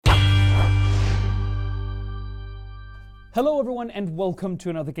Hello everyone and welcome to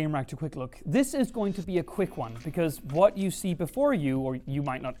another Gamereactor Quick Look. This is going to be a quick one because what you see before you, or you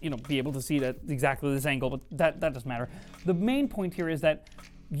might not be able to see it at exactly this angle, but that doesn't matter. The main point here is that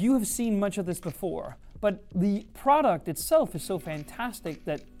you have seen much of this before, but the product itself is so fantastic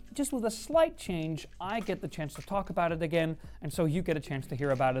that just with a slight change, I get the chance to talk about it again, and so you get a chance to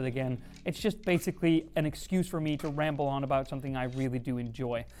hear about it again. It's just basically an excuse for me to ramble on about something I really do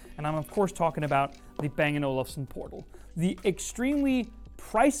enjoy. And I'm of course talking about the Bang & Olufsen Portal. The extremely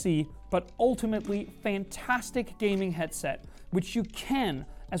pricey, but ultimately fantastic gaming headset, which you can,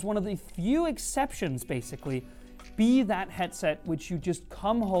 as one of the few exceptions basically, be that headset which you just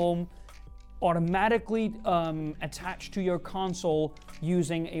come home, automatically attach to your console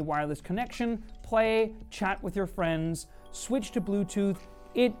using a wireless connection, play, chat with your friends, switch to Bluetooth,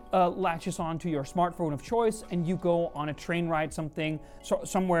 it latches onto your smartphone of choice, and you go on a train ride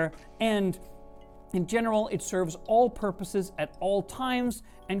somewhere, and in general, it serves all purposes at all times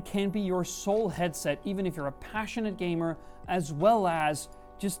and can be your sole headset, even if you're a passionate gamer, as well as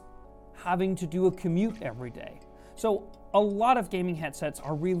just having to do a commute every day. So a lot of gaming headsets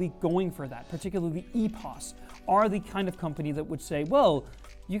are really going for that, particularly EPOS are the kind of company that would say, well,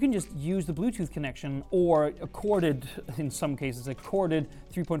 you can just use the Bluetooth connection or a corded, in some cases, a corded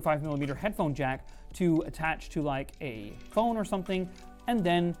 3.5mm headphone jack to attach to like a phone or something, and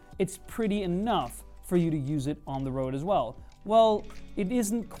then it's pretty enough for you to use it on the road as well. Well, it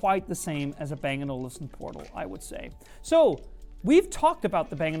isn't quite the same as a Bang & Olufsen Portal, I would say. So, we've talked about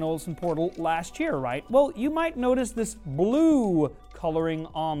the Bang & Olufsen Portal last year, right? Well, you might notice this blue coloring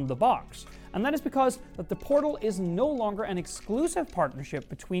on the box. And that is because that the Portal is no longer an exclusive partnership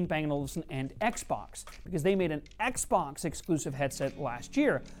between Bang & Olufsen and Xbox, because they made an Xbox exclusive headset last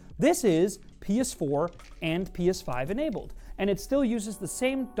year. This is PS4 and PS5 enabled, and it still uses the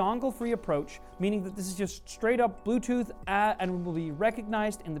same dongle-free approach, meaning that this is just straight up Bluetooth and will be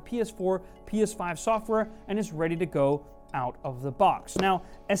recognized in the PS4, PS5 software, and is ready to go out of the box. Now,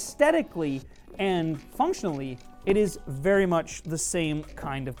 aesthetically and functionally, it is very much the same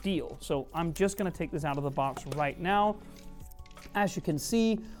kind of deal. So I'm just going to take this out of the box right now. As you can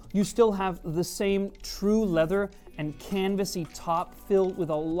see, you still have the same true leather and canvasy top filled with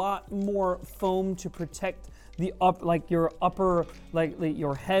a lot more foam to protect the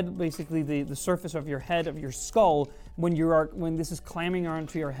your head, basically the surface of your head, of your skull, when this is clamming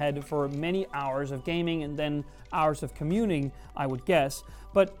onto your head for many hours of gaming and then hours of commuting, I would guess.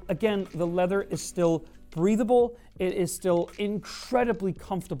 But again, the leather is still breathable, it is still incredibly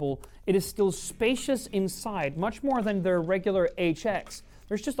comfortable, it is still spacious inside, much more than their regular HX.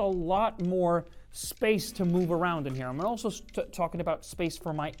 There's just a lot more space to move around in here. I'm also talking about space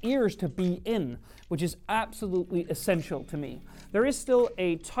for my ears to be in, which is absolutely essential to me. There is still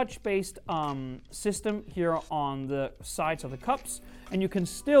a touch-based system here on the sides of the cups, and you can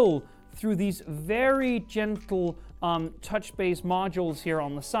still, through these very gentle touch-based modules here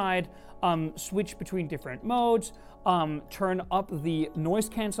on the side, switch between different modes, turn up the noise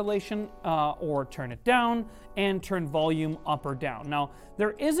cancellation or turn it down, and turn volume up or down. Now,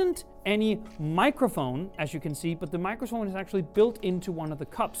 there isn't any microphone, as you can see, but the microphone is actually built into one of the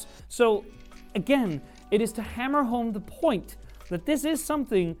cups. So, again, it is to hammer home the point that this is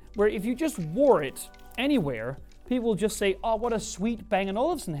something where if you just wore it anywhere, people will just say, oh, what a sweet Bang &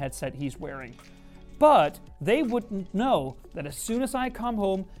 Olufsen headset he's wearing. But they wouldn't know that as soon as I come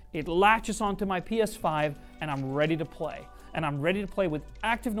home, it latches onto my PS5 and I'm ready to play. And I'm ready to play with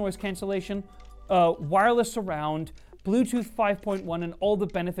active noise cancellation, wireless surround, Bluetooth 5.1, and all the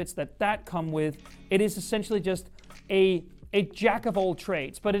benefits that come with. It is essentially just a jack of all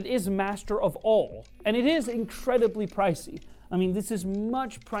trades, but it is master of all. And it is incredibly pricey. I mean, this is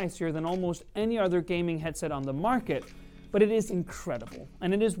much pricier than almost any other gaming headset on the market, but it is incredible.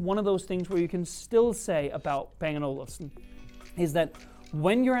 And it is one of those things where you can still say about Bang & Olufsen is that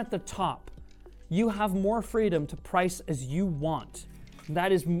when you're at the top, you have more freedom to price as you want.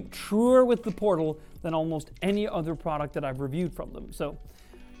 That is truer with the Portal than almost any other product that I've reviewed from them. So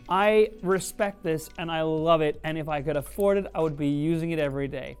I respect this and I love it, and if I could afford it, I would be using it every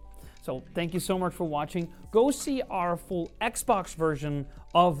day. So thank you so much for watching. Go see our full Xbox version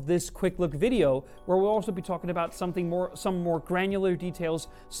of this quick look video, where we'll also be talking about some more granular details,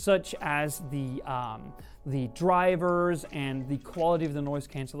 such as the drivers and the quality of the noise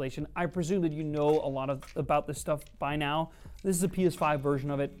cancellation. I presume that you know a lot about this stuff by now. This is a PS5 version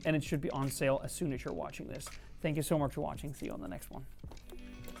of it, and it should be on sale as soon as you're watching this. Thank you so much for watching. See you on the next one.